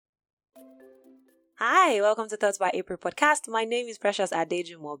Hi, welcome to Thoughts by April podcast. My name is Precious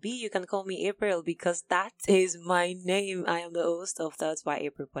Adejumobi. You can call me April because that is my name. I am the host of Thoughts by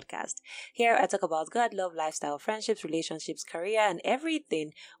April podcast. Here I talk about God, love, lifestyle, friendships, relationships, career, and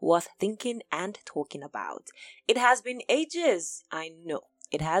everything worth thinking and talking about. It has been ages, I know.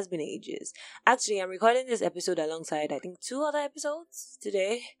 It has been ages. Actually, I'm recording this episode alongside, I think, 2 other episodes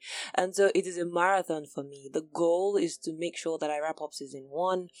today. And so it is a marathon for me. The goal is to make sure that I wrap up season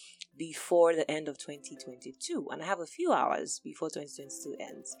 1 before the end of 2022. And I have a few hours before 2022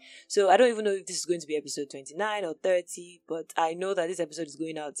 ends. So I don't even know if this is going to be episode 29 or 30, but I know that this episode is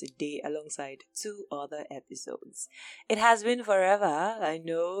going out today alongside 2 other episodes. It has been forever, I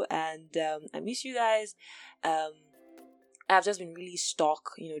know, and I miss you guys. I've just been really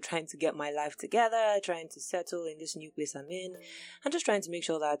stuck, trying to get my life together, trying to settle in this new place I'm in, and just trying to make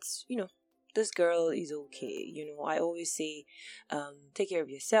sure that, this girl is okay. I always say, take care of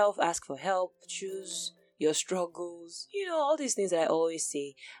yourself, ask for help, choose your struggles, all these things that I always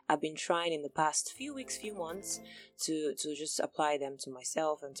say. I've been trying in the past few weeks, few months to just apply them to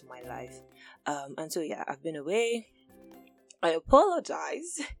myself and to my life. And so, I've been away. I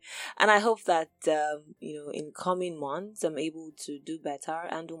apologize, and I hope that, in coming months, I'm able to do better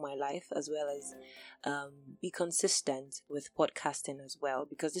and do my life as well as be consistent with podcasting as well,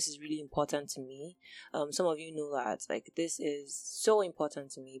 because this is really important to me. Some of you know that, this is so important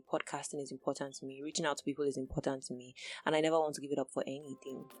to me. Podcasting is important to me. Reaching out to people is important to me, and I never want to give it up for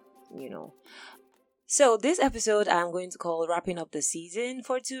anything, So this episode I'm going to call Wrapping Up the Season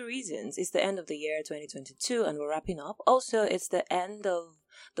for 2 reasons. It's the end of the year 2022 and we're wrapping up. Also, it's the end of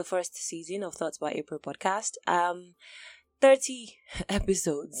the first season of Thoughts by April podcast. 30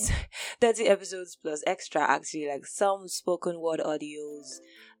 episodes. 30 episodes plus extra, actually, some spoken word audios,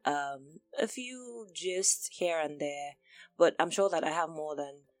 a few gists here and there. But I'm sure that I have more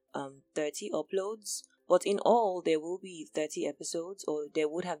than 30 uploads. But in all, there will be 30 episodes, or there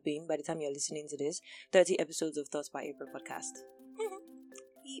would have been by the time you're listening to this, 30 episodes of Thoughts by April podcast.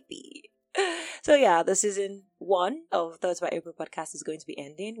 Yippee. So the season 1 of Thoughts by April podcast is going to be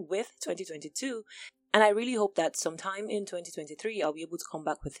ending with 2022. And I really hope that sometime in 2023, I'll be able to come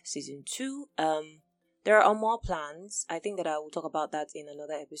back with season 2. There are more plans. I think that I will talk about that in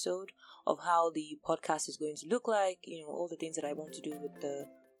another episode of how the podcast is going to look like, all the things that I want to do with the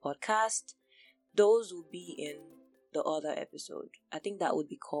podcast. Those will be in the other episode. I think that would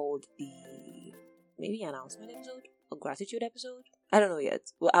be called the maybe announcement episode or gratitude episode. I don't know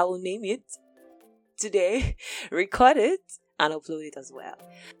yet. Well, I will name it today, record it, and upload it as well.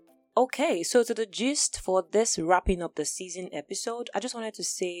 Okay, so to the gist for this wrapping up the season episode, I just wanted to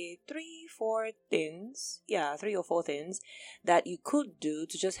say 3 or 4 things that you could do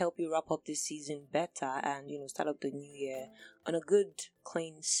to just help you wrap up this season better and, start up the new year on a good,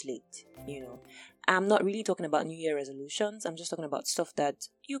 clean slate, I'm not really talking about New Year resolutions. I'm just talking about stuff that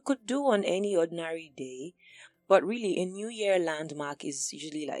you could do on any ordinary day. But really, a New Year landmark is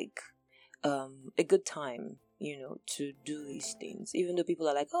usually a good time, to do these things. Even though people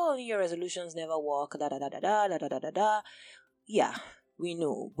are like, oh, New Year resolutions never work, da da da da da da da da da da. Yeah, we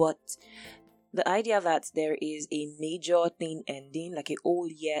know. But the idea that there is a major thing ending, like a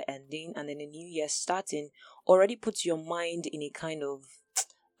old year ending, and then a new year starting, already puts your mind in a kind of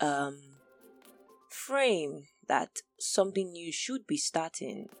frame that something new should be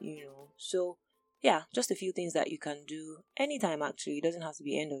starting, So, just a few things that you can do anytime, actually. It doesn't have to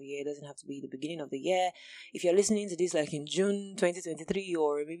be end of year. It doesn't have to be the beginning of the year. If you're listening to this in June 2023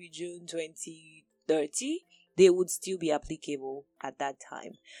 or maybe June 2030, they would still be applicable at that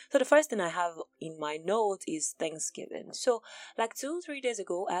time. So the first thing I have in my note is Thanksgiving. So 2-3 days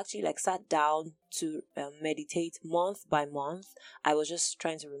ago, I actually sat down to meditate month by month. I was just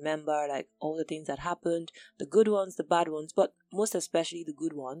trying to remember all the things that happened, the good ones, the bad ones, but most especially the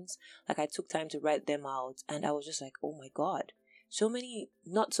good ones. I took time to write them out, and I was just oh my God, so many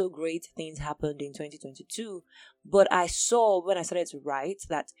not so great things happened in 2022. But I saw when I started to write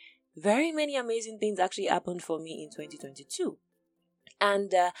that very many amazing things actually happened for me in 2022.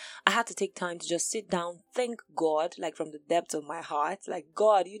 And I had to take time to just sit down, thank God, from the depths of my heart.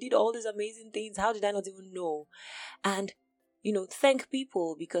 God, you did all these amazing things. How did I not even know? And, thank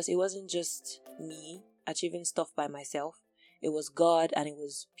people, because it wasn't just me achieving stuff by myself. It was God, and it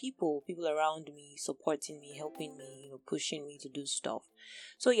was people around me supporting me, helping me, pushing me to do stuff.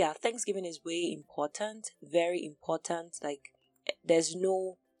 So Thanksgiving is way important, very important. There's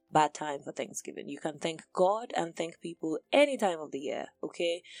no bad time for Thanksgiving. You can thank God and thank people any time of the year,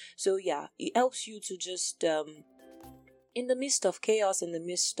 okay? So it helps you to just in the midst of chaos, in the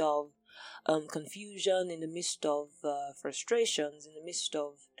midst of confusion, in the midst of frustrations, in the midst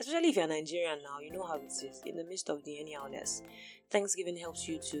of, especially if you're Nigerian now, you know how it is, in the midst of the anyhowness, Thanksgiving helps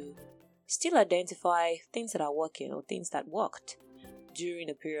you to still identify things that are working or things that worked during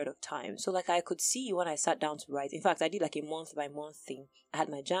a period of time. So like I could see when I sat down to write. In fact, I did like a month by month thing. I had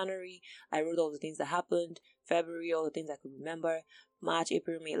my January, I wrote all the things that happened, February, all the things I could remember, March,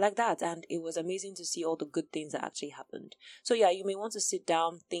 April, May, like that. And it was amazing to see all the good things that actually happened. So yeah, you may want to sit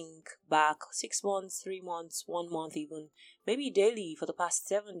down, think back 6 months, 3 months, 1 month even, maybe daily for the past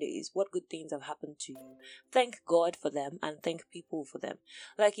 7 days, what good things have happened to you. Thank God for them and thank people for them.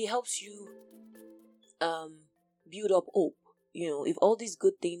 Like it helps you build up hope. If all these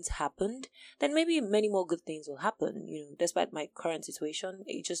good things happened, then maybe many more good things will happen. Despite my current situation,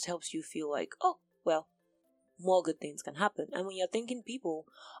 it just helps you feel like, oh, well, more good things can happen. And when you're thanking people,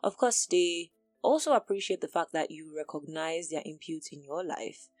 of course, they also appreciate the fact that you recognize their input in your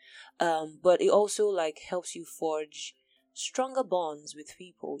life. But it also like helps you forge stronger bonds with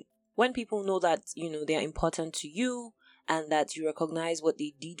people. When people know that, they are important to you and that you recognize what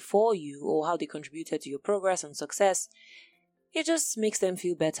they did for you or how they contributed to your progress and success, it just makes them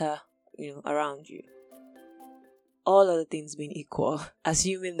feel better, around you. All other things being equal,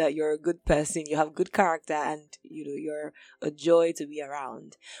 assuming that you're a good person, you have good character, and you're a joy to be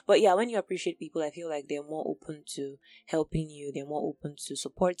around. But yeah, when you appreciate people, I feel like they're more open to helping you, they're more open to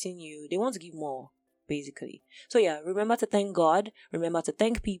supporting you, they want to give more, basically. So yeah, remember to thank God, remember to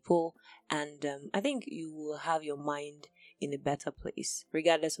thank people, and I think you will have your mind in a better place,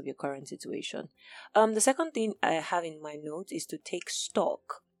 regardless of your current situation. The second thing I have in my notes is to take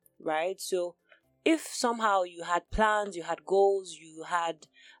stock, right? So if somehow you had plans, you had goals, you had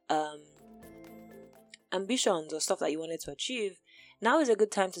ambitions or stuff that you wanted to achieve, now is a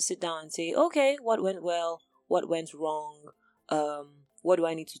good time to sit down and say, okay, what went well, what went wrong, what do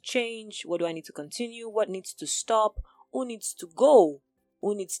I need to change, what do I need to continue, what needs to stop, who needs to go,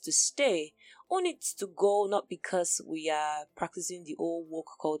 who needs to stay, who needs to go, not because we are practicing the old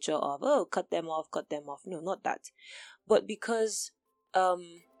woke culture of, oh, cut them off. No, not that. But because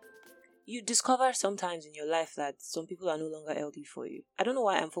you discover sometimes in your life that some people are no longer healthy for you. I don't know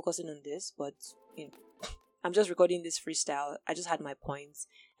why I'm focusing on this, but I'm just recording this freestyle. I just had my points.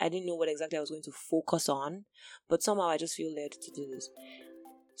 I didn't know what exactly I was going to focus on, but somehow I just feel led to do this.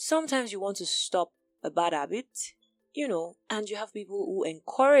 Sometimes you want to stop a bad habit, and you have people who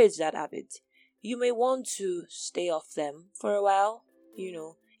encourage that habit. You may want to stay off them for a while,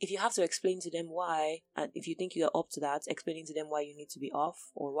 if you have to explain to them why, and if you think you're up to that, explaining to them why you need to be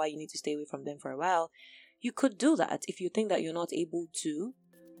off or why you need to stay away from them for a while, you could do that. If you think that you're not able to,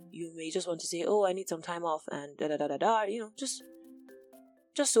 you may just want to say, oh, I need some time off and da-da-da-da-da, just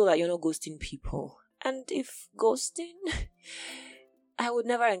so that you're not ghosting people. And if ghosting, I would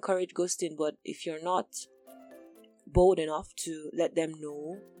never encourage ghosting, but if you're not bold enough to let them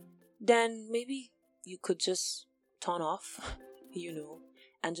know, then maybe you could just turn off,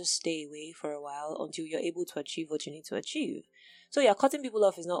 and just stay away for a while until you're able to achieve what you need to achieve. So yeah, cutting people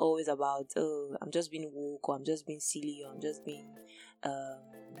off is not always about, oh, I'm just being woke, or I'm just being silly, or I'm just being,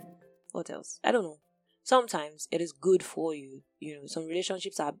 what else? I don't know. Sometimes it is good for you. Some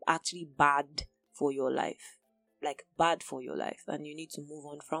relationships are actually bad for your life. Like bad for your life, and you need to move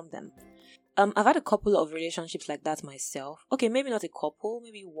on from them. I've had a couple of relationships like that myself. Okay, maybe not a couple,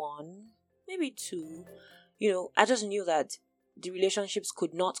 maybe one, maybe two. I just knew that the relationships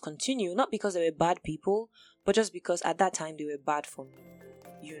could not continue, not because they were bad people, but just because at that time they were bad for me,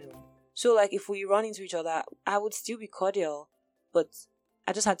 So like if we run into each other, I would still be cordial, but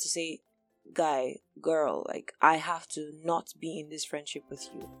I just had to say, guy, girl, like I have to not be in this friendship with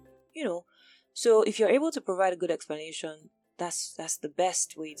you, So if you're able to provide a good explanation, that's the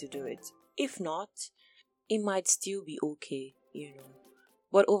best way to do it. If not, it might still be okay,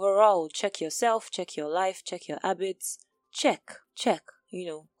 But overall, check yourself, check your life, check your habits, check,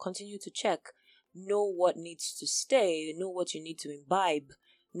 continue to check. Know what needs to stay, know what you need to imbibe,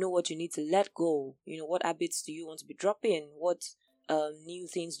 know what you need to let go. What habits do you want to be dropping? What new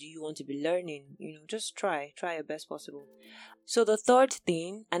things do you want to be learning? Just try your best possible. So the third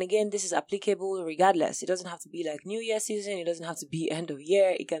thing, and again, this is applicable regardless. It doesn't have to be like New Year season. It doesn't have to be end of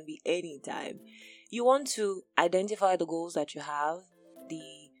year. It can be any time. You want to identify the goals that you have,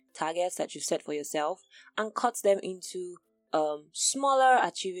 the targets that you set for yourself, and cut them into smaller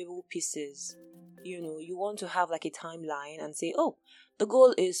achievable pieces. You want to have like a timeline and say, oh, the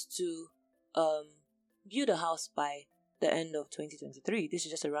goal is to build a house by the end of 2023. This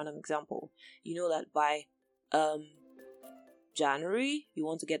is just a random example. That by January you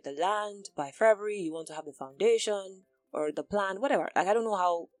want to get the land, by February you want to have the foundation or the plan, whatever. Like I don't know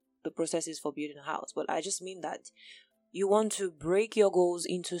how the process is for building a house, but I just mean that you want to break your goals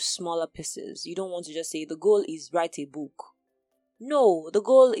into smaller pieces. You don't want to just say the goal is write a book. No, the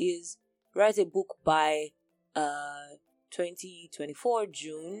goal is write a book by 2024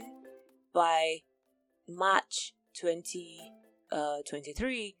 June. By March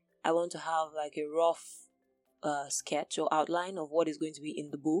 2023, I want to have like a rough sketch or outline of what is going to be in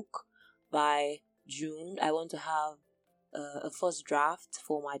the book. By June, I want to have a first draft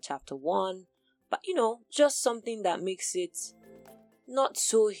for my chapter 1. But just something that makes it not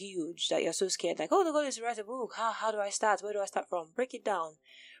so huge that you're so scared, like, oh, the goal is to write a book. How do I start? Where do I start from? Break it down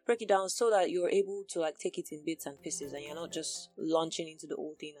so that you're able to like take it in bits and pieces, and you're not just launching into the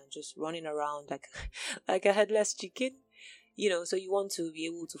whole thing and just running around like like a headless chicken. So you want to be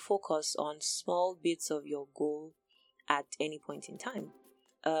able to focus on small bits of your goal at any point in time.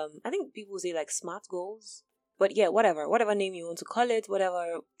 I think people say like SMART goals, but yeah, whatever name you want to call it,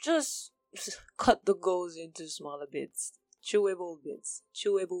 whatever, just cut the goals into smaller bits, chewable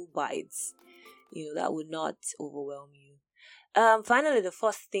bites. That would not overwhelm you. Finally, the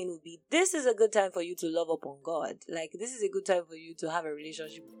fourth thing would be, this is a good time for you to love upon God. Like, this is a good time for you to have a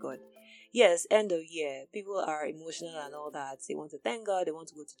relationship with God. Yes, end of year. People are emotional and all that. They want to thank God. They want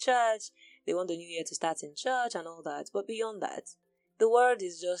to go to church. They want the new year to start in church and all that. But beyond that, the world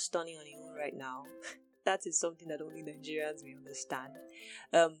is just turning on its own right now. That is something that only Nigerians may understand.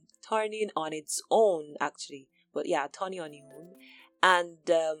 Turning on its own, actually. But yeah, turning on its own. And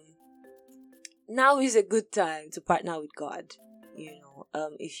now is a good time to partner with God.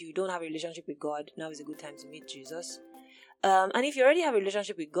 If you don't have a relationship with God, now is a good time to meet Jesus. And if you already have a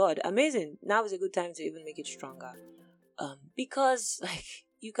relationship with God, amazing. Now is a good time to even make it stronger. Because like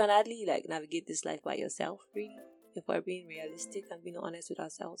you can hardly like navigate this life by yourself, really. If we're being realistic and being honest with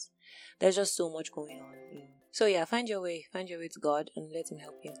ourselves, there's just so much going on. So yeah, find your way to God and let Him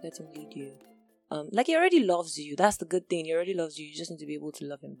help you, let Him lead you. Like He already loves you. That's the good thing. He already loves you. You just need to be able to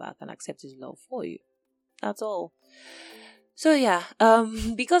love Him back and accept His love for you. That's all. So yeah,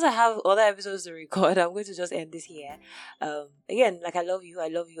 because I have other episodes to record, I'm going to just end this here. Again, like I love you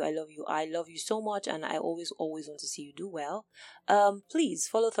so much, and I always want to see you do well. Please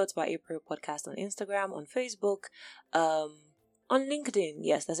follow Thoughts by April podcast on Instagram, on Facebook, on LinkedIn.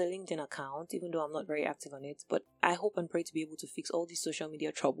 Yes, there's a LinkedIn account, even though I'm not very active on it, but I hope and pray to be able to fix all these social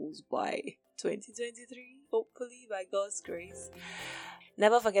media troubles by 2023, hopefully, by God's grace.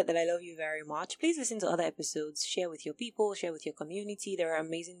 Never forget that I love you very much. Please listen to other episodes, share with your people, share with your community. There are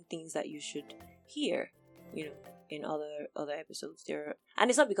amazing things that you should hear, in other episodes. And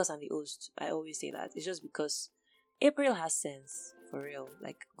it's not because I'm the host. I always say that. It's just because April has sense, for real.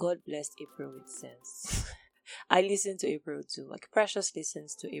 Like, God blessed April with sense. I listen to April too. Like, Precious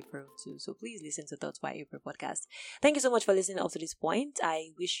listens to April too. So please listen to Thoughts by April podcast. Thank you so much for listening up to this point.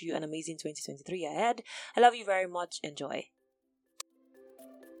 I wish you an amazing 2023 ahead. I love you very much. Enjoy.